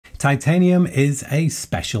Titanium is a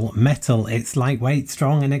special metal. It's lightweight,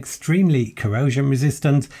 strong and extremely corrosion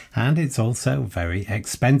resistant, and it's also very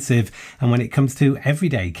expensive. And when it comes to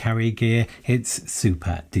everyday carrier gear, it's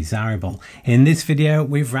super desirable. In this video,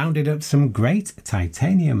 we've rounded up some great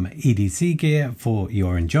titanium EDC gear for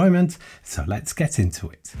your enjoyment, so let's get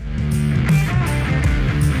into it.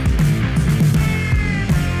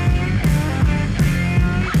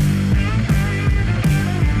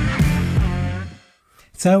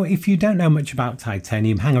 So if you don't know much about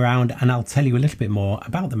titanium, hang around and I'll tell you a little bit more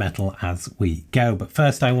about the metal as we go. But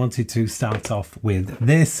first I wanted to start off with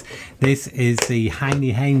this. This is the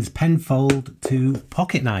Heinz Penfold V.2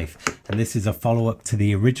 pocket knife. And this is a follow-up to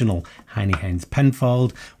the original Heinz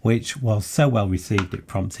Penfold, which was so well received it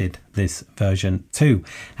prompted this version 2.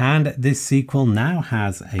 And this sequel now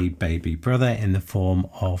has a baby brother in the form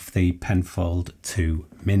of the Penfold V.2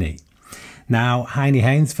 Mini. Now,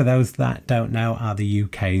 Heinz, for those that don't know, are the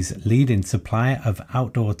UK's leading supplier of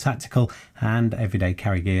outdoor tactical and everyday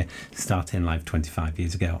carry gear, starting life 25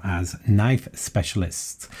 years ago as knife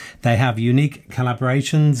specialists. They have unique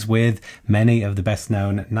collaborations with many of the best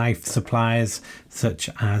known knife suppliers, such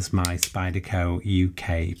as My Spyderco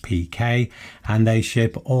UK PK, and they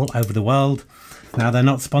ship all over the world. Now, they're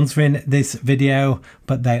not sponsoring this video,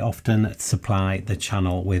 but they often supply the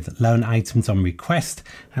channel with loan items on request,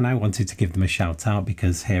 and I wanted to give them a shout out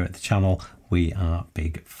because here at the channel we are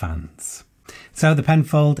big fans. So the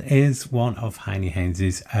Penfold is one of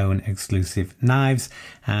Heinz's own exclusive knives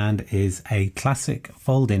and is a classic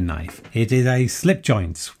folding knife. It is a slip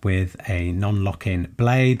joint with a non-lock-in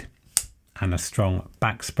blade and a strong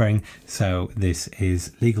back spring, so this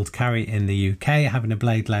is legal to carry in the UK, having a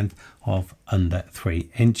blade length of under 3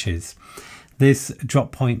 inches. This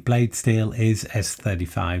drop point blade steel is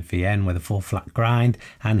S35VN with a full flat grind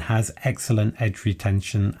and has excellent edge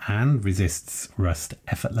retention and resists rust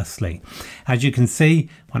effortlessly. As you can see,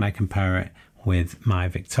 when I compare it with my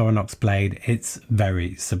Victorinox blade, it's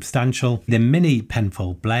very substantial. The mini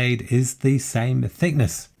Penfold blade is the same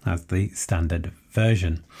thickness as the standard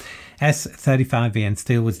version. S35VN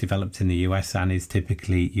steel was developed in the US and is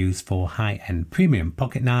typically used for high-end premium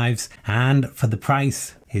pocket knives, and for the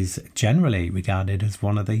price is generally regarded as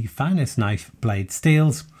one of the finest knife blade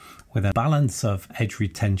steels, with a balance of edge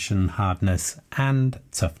retention, hardness and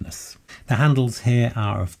toughness. The handles here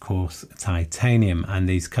are of course titanium, and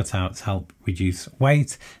these cutouts help reduce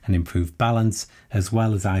weight and improve balance, as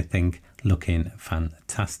well as, I think, looking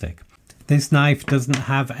fantastic. This knife doesn't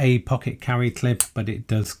have a pocket carry clip, but it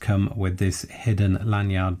does come with this hidden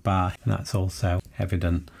lanyard bar, and that's also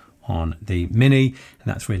evident on the Mini, and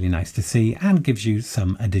that's really nice to see and gives you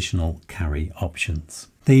some additional carry options.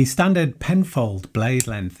 The standard Penfold blade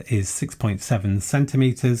length is 6.7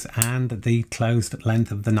 centimeters, and the closed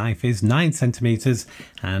length of the knife is 9 centimeters,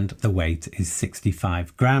 and the weight is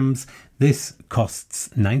 65 grams. This costs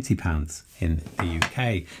 £90 in the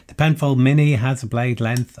UK. The Penfold Mini has a blade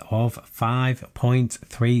length of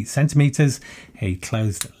 5.3 centimeters, a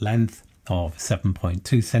closed length of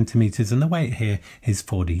 7.2 centimeters, and the weight here is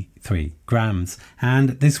 43 grams, and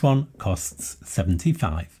this one costs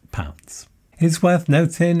 £75. It's worth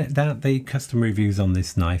noting that the customer reviews on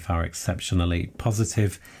this knife are exceptionally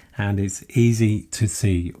positive, and it's easy to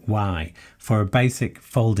see why. For a basic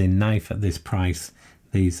folding knife at this price,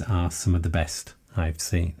 these are some of the best I've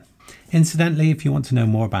seen. Incidentally, if you want to know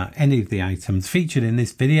more about any of the items featured in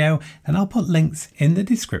this video, then I'll put links in the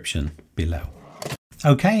description below.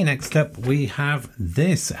 Okay, next up we have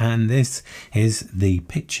this, and this is the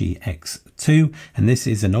Pichi X2, and this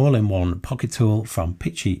is an all-in-one pocket tool from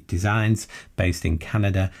Pichi Designs, based in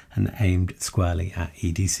Canada and aimed squarely at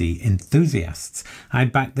EDC enthusiasts. I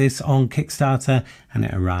backed this on Kickstarter and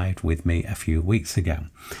it arrived with me a few weeks ago.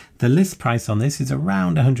 The list price on this is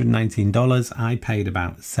around $119. I paid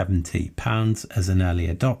about £70 as an early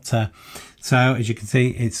adopter. So as you can see,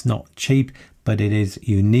 it's not cheap, but it is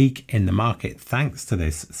unique in the market thanks to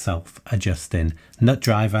this self-adjusting nut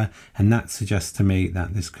driver, and that suggests to me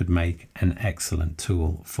that this could make an excellent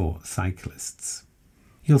tool for cyclists.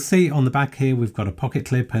 You'll see on the back here we've got a pocket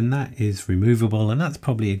clip, and that is removable, and that's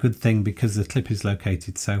probably a good thing because the clip is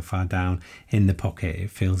located so far down in the pocket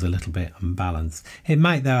it feels a little bit unbalanced. It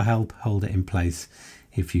might though help hold it in place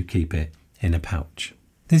if you keep it in a pouch.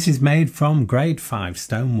 This is made from grade 5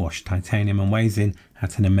 stonewashed titanium and weighs in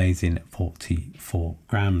at an amazing 44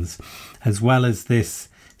 grams. As well as this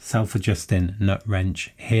self-adjusting nut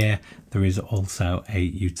wrench here, there is also a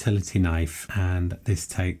utility knife, and this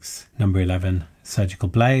takes number 11 surgical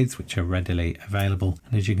blades, which are readily available.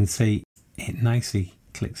 And as you can see, it nicely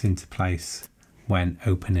clicks into place when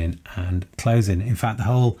opening and closing. In fact, the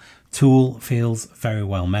whole tool feels very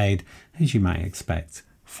well made, as you might expect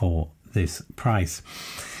for this price.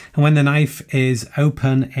 And when the knife is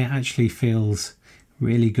open, it actually feels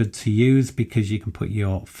really good to use because you can put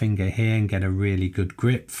your finger here and get a really good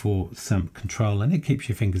grip for some control, and it keeps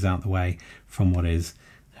your fingers out the way from what is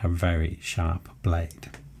a very sharp blade.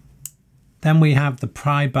 Then we have the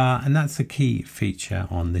pry bar, and that's a key feature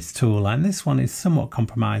on this tool, and this one is somewhat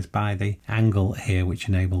compromised by the angle here, which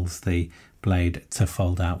enables the blade to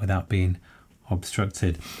fold out without being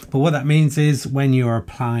obstructed. But what that means is when you're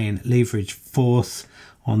applying leverage force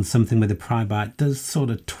on something with a pry bar, it does sort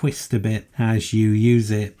of twist a bit as you use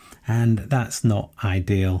it, and that's not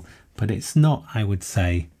ideal, but it's not, I would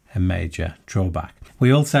say, a major drawback.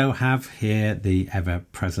 We also have here the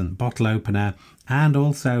ever-present bottle opener, and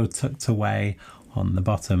also tucked away on the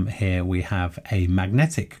bottom here we have a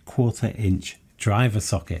magnetic 1/4 inch driver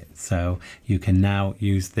socket, so you can now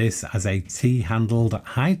use this as a T-handled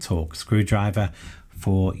high torque screwdriver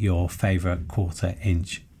for your favorite 1/4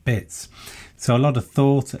 inch bits. So a lot of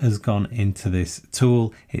thought has gone into this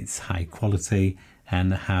tool. It's high quality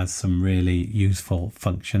and has some really useful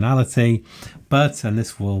functionality, but, and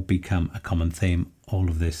this will become a common theme, all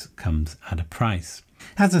of this comes at a price.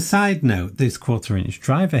 As a side note, this 1/4 inch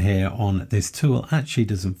driver here on this tool actually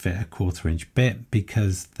doesn't fit a 1/4 inch bit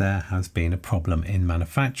because there has been a problem in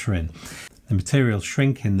manufacturing. The materials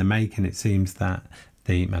shrink in the making. It seems that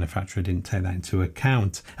the manufacturer didn't take that into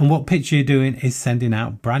account. And what Pichi are doing is sending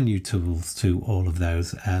out brand new tools to all of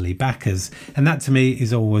those early backers. And that to me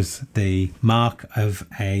is always the mark of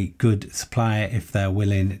a good supplier, if they're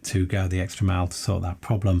willing to go the extra mile to sort that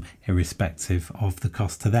problem, irrespective of the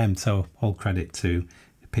cost to them. So all credit to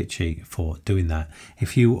Pichi for doing that.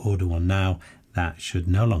 If you order one now, that should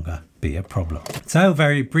no longer be a problem. So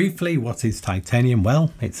very briefly, what is titanium?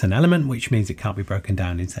 Well, it's an element, which means it can't be broken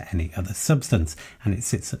down into any other substance, and it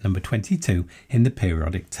sits at number 22 in the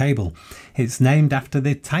periodic table. It's named after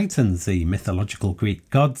the Titans, the mythological Greek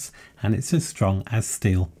gods, and it's as strong as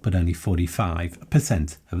steel, but only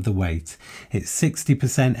 45% of the weight. It's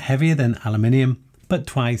 60% heavier than aluminium, but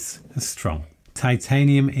twice as strong.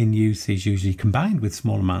 Titanium in use is usually combined with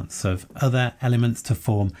small amounts of other elements to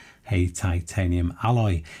form a titanium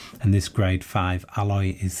alloy, and this grade 5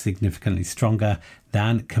 alloy is significantly stronger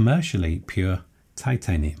than commercially pure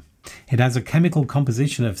titanium. It has a chemical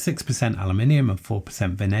composition of 6% aluminium and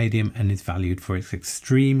 4% vanadium, and is valued for its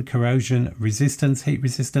extreme corrosion resistance, heat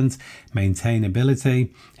resistance,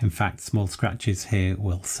 maintainability. In fact, small scratches here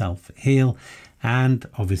will self-heal, and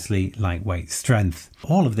obviously lightweight strength.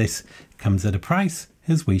 All of this comes at a price,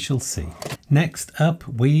 as we shall see. Next up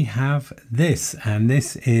we have this, and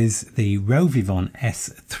this is the Rovyvon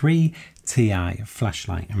S3Ti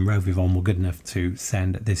flashlight, and Rovyvon were good enough to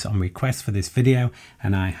send this on request for this video,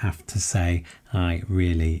 and I have to say I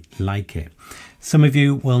really like it. Some of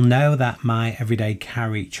you will know that my everyday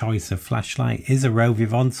carry choice of flashlight is a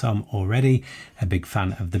Rovyvon, so I'm already a big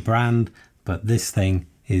fan of the brand, but this thing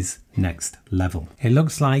is next level. It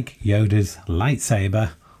looks like Yoda's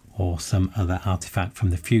lightsaber or some other artifact from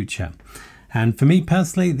the future. And for me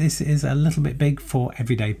personally, this is a little bit big for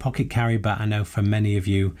everyday pocket carry, but I know for many of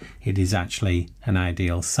you it is actually an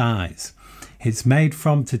ideal size. It's made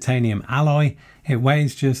from titanium alloy. It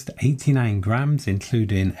weighs just 89 grams,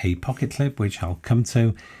 including a pocket clip, which I'll come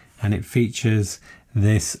to, and it features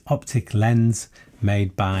this optic lens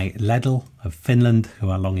made by Ledel of Finland, who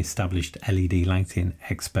are long established LED lighting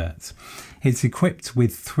experts. It's equipped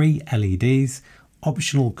with 3 LEDs,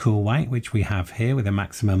 optional cool white, which we have here with a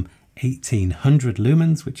maximum 1800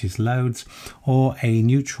 lumens, which is loads, or a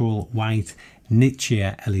neutral white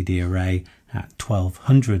Nichia LED array at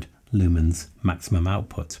 1200 lumens maximum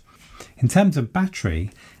output. In terms of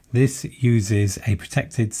battery, this uses a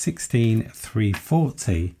protected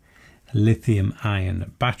 16340 lithium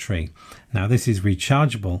ion battery. Now this is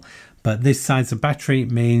rechargeable, but this size of battery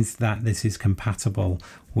means that this is compatible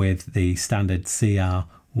with the standard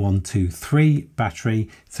CR123 battery,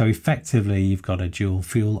 so effectively you've got a dual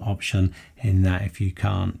fuel option in that if you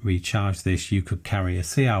can't recharge this, you could carry a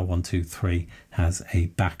CR123 as a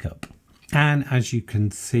backup. And as you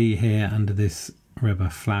can see here under this rubber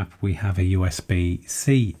flap, we have a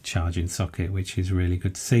USB-C charging socket, which is really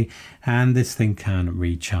good to see, and this thing can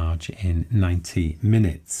recharge in 90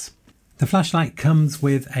 minutes. The flashlight comes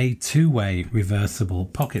with a 2-way reversible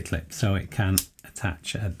pocket clip, so it can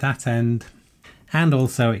attach at that end, and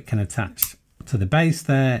also it can attach to the base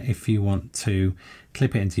there if you want to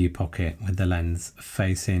clip it into your pocket with the lens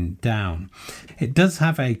facing down. It does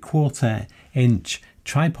have a 1/4 inch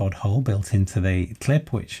tripod hole built into the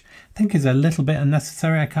clip, which I think is a little bit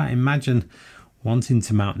unnecessary. I can't imagine wanting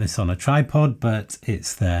to mount this on a tripod, but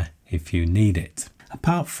it's there if you need it.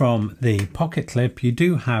 Apart from the pocket clip, you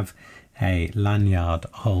do have a lanyard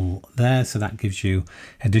hole there, so that gives you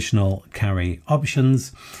additional carry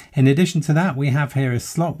options. In addition to that, we have here a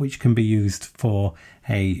slot which can be used for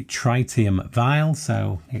a tritium vial,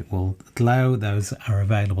 so it will glow. Those are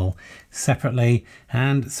available separately,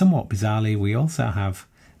 and somewhat bizarrely we also have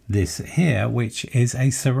this here, which is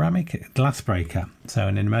a ceramic glass breaker, so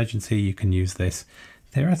in an emergency you can use this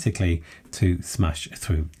theoretically to smash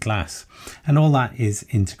through glass, and all that is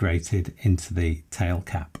integrated into the tail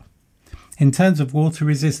cap. In terms of water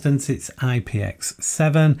resistance, it's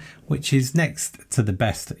IPX7, which is next to the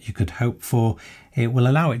best that you could hope for. It will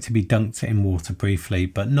allow it to be dunked in water briefly,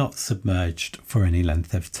 but not submerged for any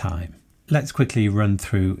length of time. Let's quickly run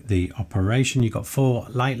through the operation. You've got 4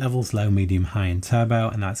 light levels, low, medium, high and turbo,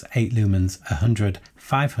 and that's 8 lumens, 100,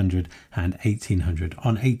 500 and 1800.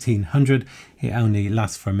 On 1800, it only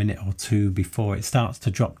lasts for a minute or two before it starts to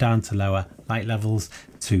drop down to lower light levels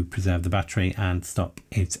to preserve the battery and stop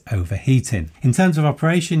it overheating. In terms of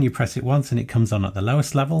operation, you press it once and it comes on at the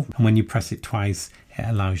lowest level, and when you press it twice, it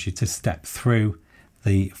allows you to step through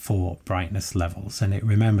the 4 brightness levels, and it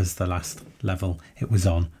remembers the last level it was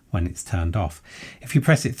on when it's turned off. If you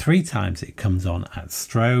press it 3 times, it comes on at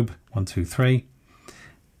strobe, 1, 2, 3,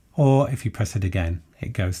 or if you press it again,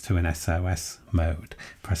 it goes to an SOS mode.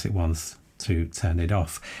 Press it once to turn it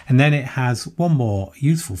off. And then it has one more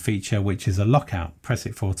useful feature, which is a lockout. Press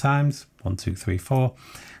it 4 times, 1, 2, 3, 4,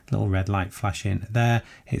 little red light flashing there.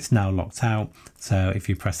 It's now locked out, so if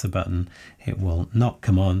you press the button, it will not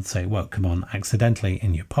come on, so it won't come on accidentally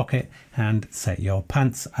in your pocket and set your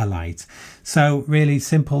pants alight. So really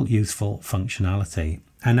simple, useful functionality.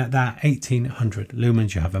 And at that 1800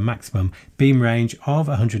 lumens, you have a maximum beam range of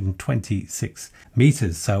 126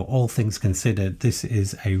 meters. So all things considered, this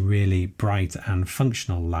is a really bright and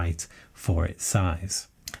functional light for its size.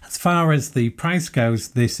 As far as the price goes,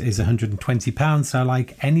 this is £120. So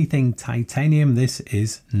like anything titanium, this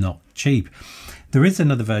is not cheap. There is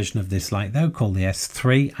another version of this light though called the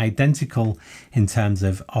S3, identical in terms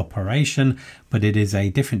of operation, but it is a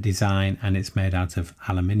different design and it's made out of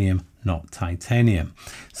aluminium, not titanium.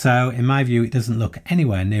 So in my view, it doesn't look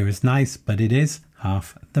anywhere near as nice, but it is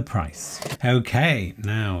half the price. Okay,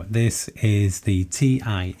 now this is the Ti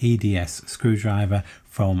EDS screwdriver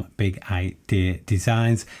from Big Idea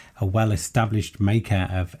Designs, a well-established maker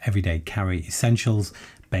of everyday carry essentials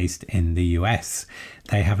based in the US.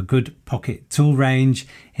 They have a good pocket tool range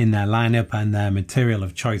in their lineup, and their material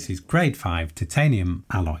of choice is grade 5 titanium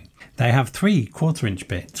alloy. They have 3 1/4-inch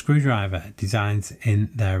bit screwdriver designs in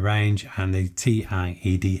their range, and the Ti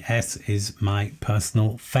EDS is my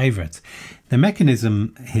personal favourite. The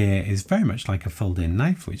mechanism here is very much like a fold-in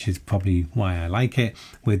knife, which is probably why I like it,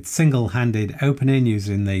 with single-handed opening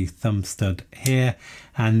using the thumb stud here,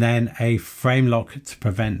 and then a frame lock to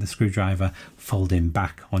prevent the screwdriver folding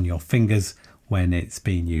back on your fingers when it's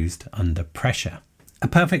being used under pressure. A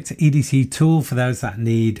perfect EDC tool for those that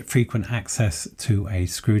need frequent access to a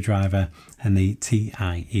screwdriver, and the Ti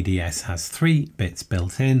EDS has 3 bits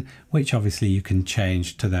built in, which obviously you can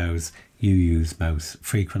change to those you use most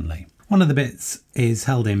frequently. One of the bits is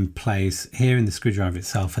held in place here in the screwdriver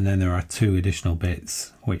itself, and then there are 2 additional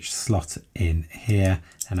bits which slot in here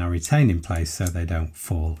and are retained in place so they don't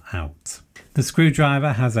fall out. The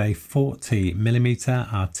screwdriver has a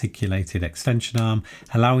 40mm articulated extension arm,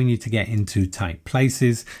 allowing you to get into tight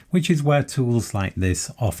places, which is where tools like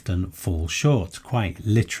this often fall short, quite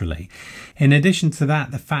literally. In addition to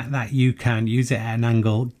that, the fact that you can use it at an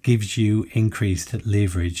angle gives you increased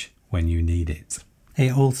leverage when you need it.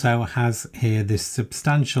 It also has here this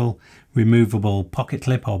substantial removable pocket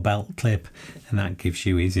clip or belt clip, and that gives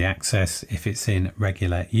you easy access if it's in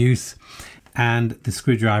regular use. And the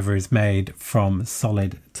screwdriver is made from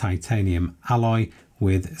solid titanium alloy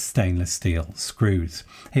with stainless steel screws.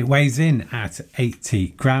 It weighs in at 80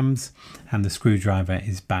 grams, and the screwdriver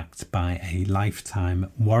is backed by a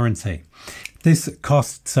lifetime warranty. This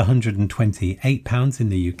costs £128 in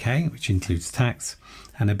the UK, which includes tax.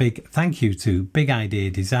 And a big thank you to Big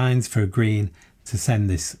Idea Designs for agreeing to send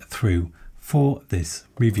this through for this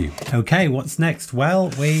review. Okay, what's next? Well,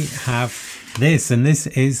 we have this, and this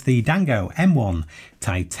is the Dango M1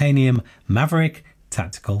 Titanium Maverick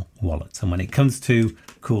Tactical Wallet. And when it comes to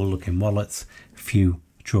cool looking wallets, few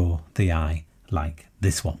draw the eye like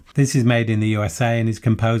this one. This is made in the USA and is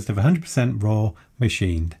composed of 100% raw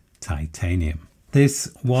machined titanium.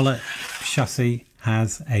 This wallet chassis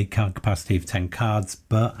has a card capacity of 10 cards,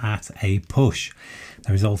 but at a push.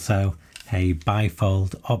 There is also a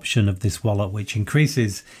bifold option of this wallet, which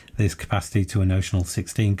increases this capacity to a notional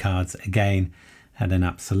 16 cards, again at an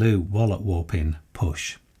absolute wallet warping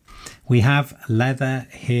push. We have leather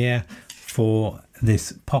here for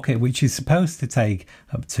this pocket, which is supposed to take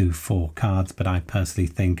up to 4 cards, but I personally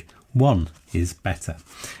think 1 is better.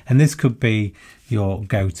 And this could be your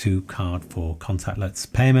go-to card for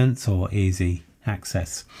contactless payments or easy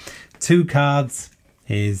access. 2 cards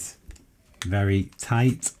is very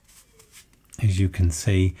tight, as you can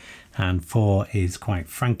see, and 4 is quite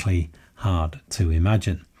frankly hard to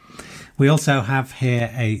imagine. We also have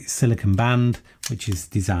here a silicone band, which is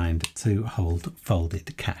designed to hold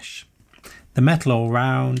folded cash. The metal all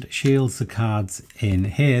round shields the cards in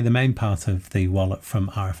here, the main part of the wallet, from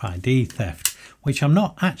RFID theft, which I'm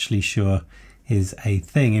not actually sure is a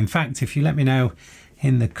thing. In fact, if you let me know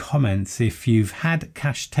in the comments if you've had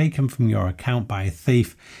cash taken from your account by a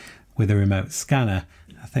thief with a remote scanner,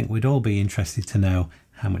 I think we'd all be interested to know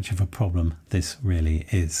how much of a problem this really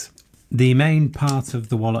is. The main part of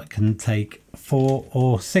the wallet can take 4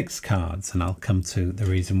 or 6 cards, and I'll come to the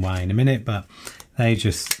reason why in a minute, but they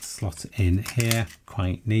just slot in here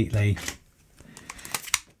quite neatly.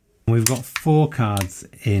 We've got 4 cards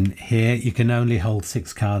in here. You can only hold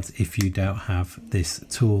 6 cards if you don't have this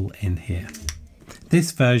tool in here.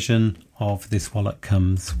 This version of this wallet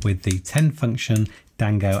comes with the 10-function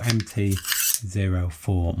Dango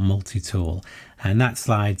MT04 multi-tool, and that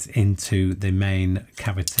slides into the main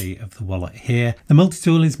cavity of the wallet here. The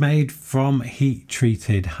multi-tool is made from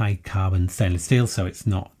heat-treated high-carbon stainless steel, so it's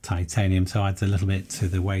not titanium, so adds a little bit to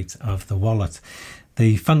the weight of the wallet.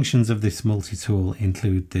 The functions of this multi-tool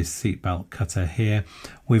include this seatbelt cutter here.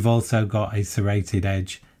 We've also got a serrated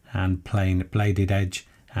edge and plain bladed edge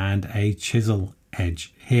and a chisel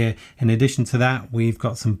edge here. In addition to that, we've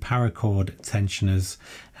got some paracord tensioners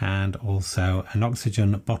and also an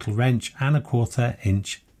oxygen bottle wrench and a 1/4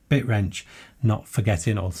 inch bit wrench. Not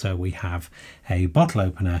forgetting also we have a bottle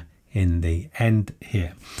opener in the end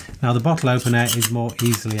here. Now the bottle opener is more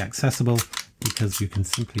easily accessible because you can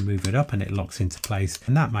simply move it up and it locks into place,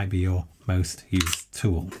 and that might be your most used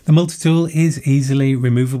tool. The multi-tool is easily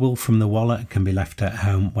removable from the wallet and can be left at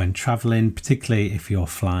home when traveling, particularly if you're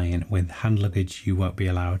flying with hand luggage. You won't be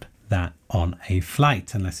allowed that on a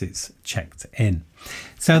flight unless it's checked in.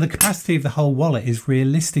 So the capacity of the whole wallet is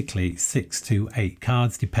realistically 6 to 8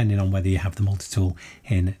 cards, depending on whether you have the multi-tool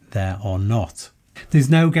in there or not.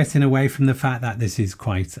 There's no getting away from the fact that this is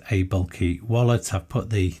quite a bulky wallet. I've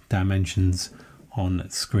put the dimensions on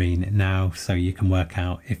screen now so you can work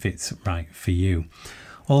out if it's right for you.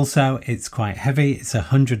 Also, it's quite heavy. It's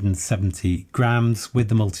 170 grams with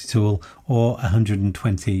the multi-tool or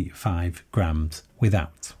 125 grams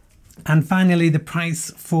without. And finally, the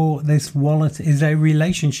price for this wallet is a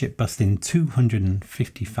relationship busting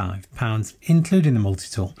 £255, including the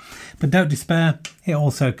multi-tool. But don't despair, it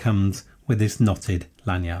also comes with this knotted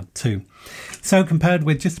lanyard too. So compared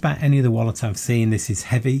with just about any of the wallets I've seen, this is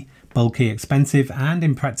heavy, bulky, expensive and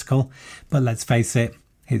impractical, but let's face it,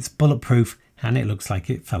 it's bulletproof and it looks like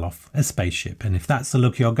it fell off a spaceship. And if that's the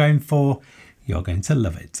look you're going for, you're going to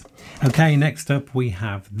love it. Okay, next up we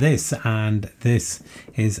have this, and this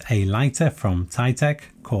is a lighter from Titech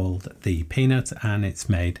called the Peanut, and it's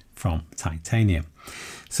made from titanium.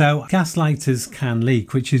 So gas lighters can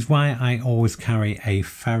leak, which is why I always carry a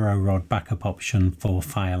ferro rod backup option for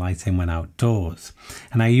fire lighting when outdoors.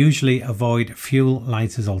 And I usually avoid fuel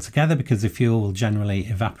lighters altogether because the fuel will generally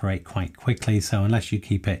evaporate quite quickly. So unless you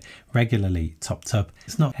keep it regularly topped up,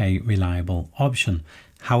 it's not a reliable option.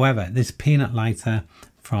 However, this Peanut lighter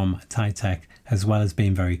from Titech, as well as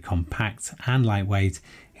being very compact and lightweight,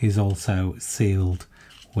 is also sealed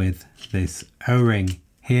with this O-ring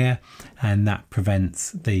here, and that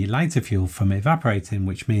prevents the lighter fuel from evaporating,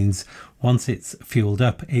 which means once it's fueled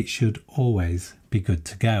up, it should always be good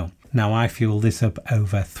to go. Now, I fueled this up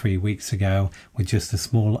over 3 weeks ago with just a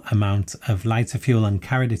small amount of lighter fuel and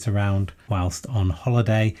carried it around whilst on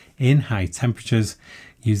holiday in high temperatures,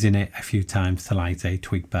 using it a few times to light a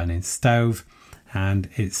twig burning stove, and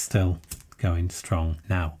it's still going strong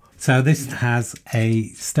now. So this has a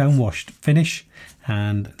stone washed finish,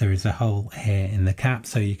 and there is a hole here in the cap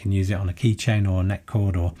so you can use it on a keychain or neck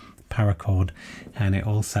cord or paracord, and it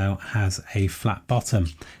also has a flat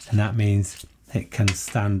bottom, and that means it can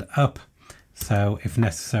stand up, so if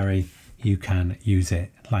necessary you can use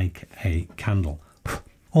it like a candle.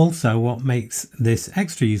 Also, what makes this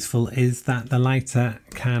extra useful is that the lighter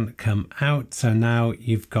can come out, so now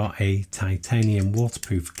you've got a titanium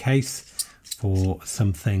waterproof case for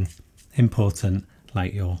something important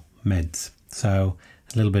like your meds. So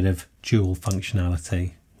a little bit of dual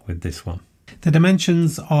functionality with this one. The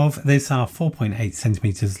dimensions of this are 4.8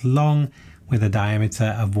 centimeters long with a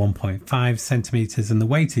diameter of 1.5 centimeters, and the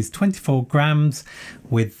weight is 24 grams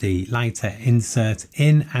with the lighter insert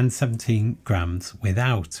in and 17 grams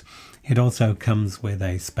without. It also comes with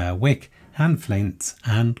a spare wick and flints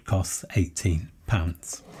and costs £18.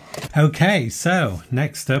 Okay, so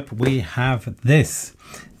next up we have this.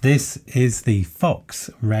 This is the Fox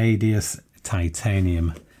Radius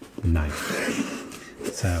titanium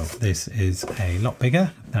knife. So this is a lot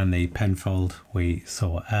bigger than the Penfold we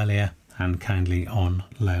saw earlier and kindly on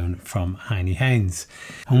loan from Heine Haynes.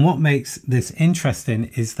 And what makes this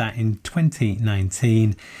interesting is that in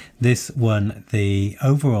 2019 this won the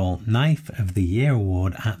overall Knife of the Year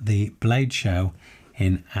award at the Blade Show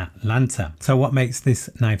in Atlanta. So what makes this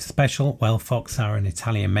knife special? Well, Fox are an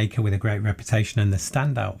Italian maker with a great reputation, and the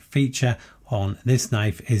standout feature on this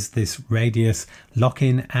knife is this radius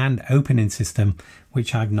lock-in and opening system,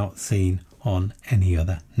 which I've not seen on any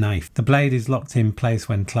other knife. The blade is locked in place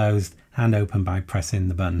when closed and open by pressing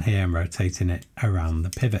the button here and rotating it around the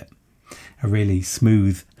pivot. A really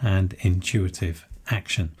smooth and intuitive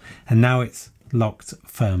action. And now it's locked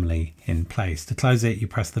firmly in place. To close it, you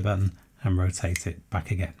press the button and rotate it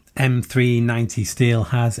back again. M390 steel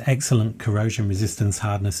has excellent corrosion resistance,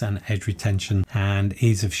 hardness and edge retention, and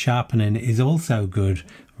ease of sharpening is also good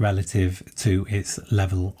relative to its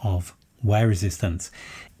level of wear resistance.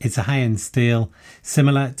 It's a high-end steel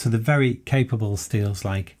similar to the very capable steels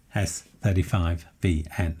like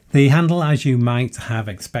S35VN. The handle, as you might have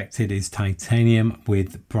expected, is titanium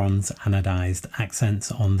with bronze anodized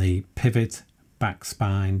accents on the pivot, back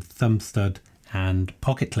spine, thumb stud and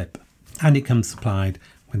pocket clip. And it comes supplied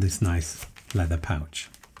with this nice leather pouch.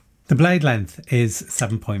 The blade length is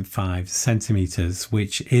 7.5 centimeters,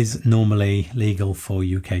 which is normally legal for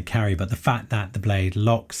UK carry, but the fact that the blade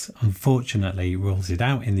locks unfortunately rules it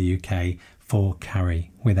out in the UK for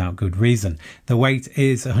carry without good reason. The weight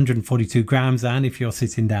is 142 grams, and if you're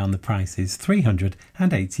sitting down, the price is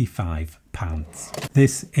 £385.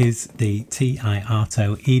 This is the Ti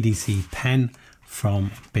Arto EDC pen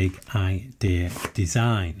from big Idea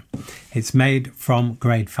Design. It's made from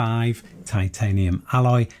grade 5 titanium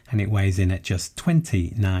alloy and it weighs in at just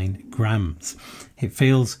 29 grams. It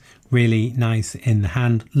feels really nice in the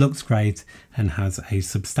hand, looks great and has a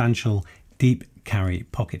substantial deep carry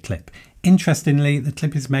pocket clip. Interestingly, the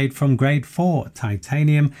clip is made from grade 4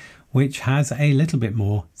 titanium, which has a little bit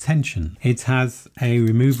more tension. It has a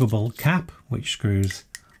removable cap which screws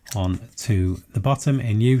on to the bottom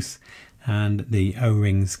in use, and the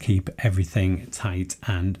O-rings keep everything tight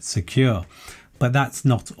and secure. But that's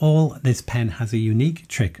not all. This pen has a unique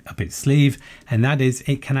trick up its sleeve, and that is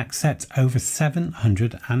it can accept over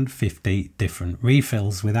 750 different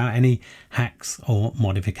refills without any hacks or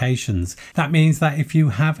modifications. That means that if you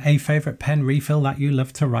have a favourite pen refill that you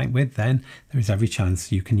love to write with, then there is every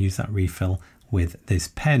chance you can use that refill with this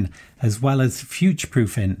pen, as well as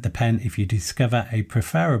future-proofing the pen if you discover a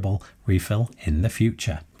preferable refill in the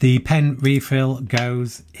future. The pen refill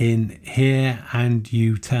goes in here and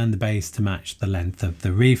you turn the base to match the length of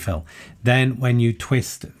the refill. Then when you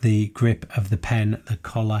twist the grip of the pen, the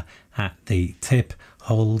collar at the tip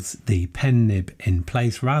holds the pen nib in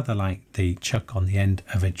place, rather like the chuck on the end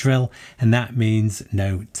of a drill, and that means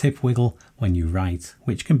no tip wiggle when you write,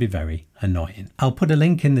 which can be very annoying. I'll put a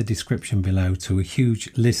link in the description below to a huge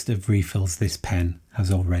list of refills this pen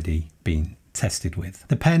has already been tested with.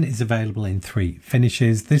 The pen is available in 3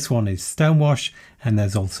 finishes. This one is stonewash, and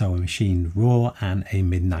there's also a machined raw and a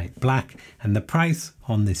midnight black, and the price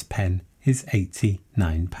on this pen is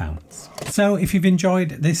 £89. So if you've enjoyed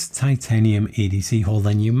this titanium EDC haul,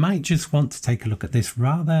 then you might just want to take a look at this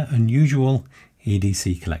rather unusual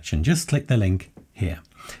EDC collection. Just click the link here.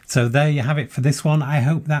 So there you have it for this one. I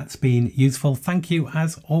hope that's been useful. Thank you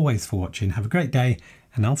as always for watching. Have a great day,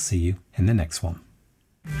 and I'll see you in the next one.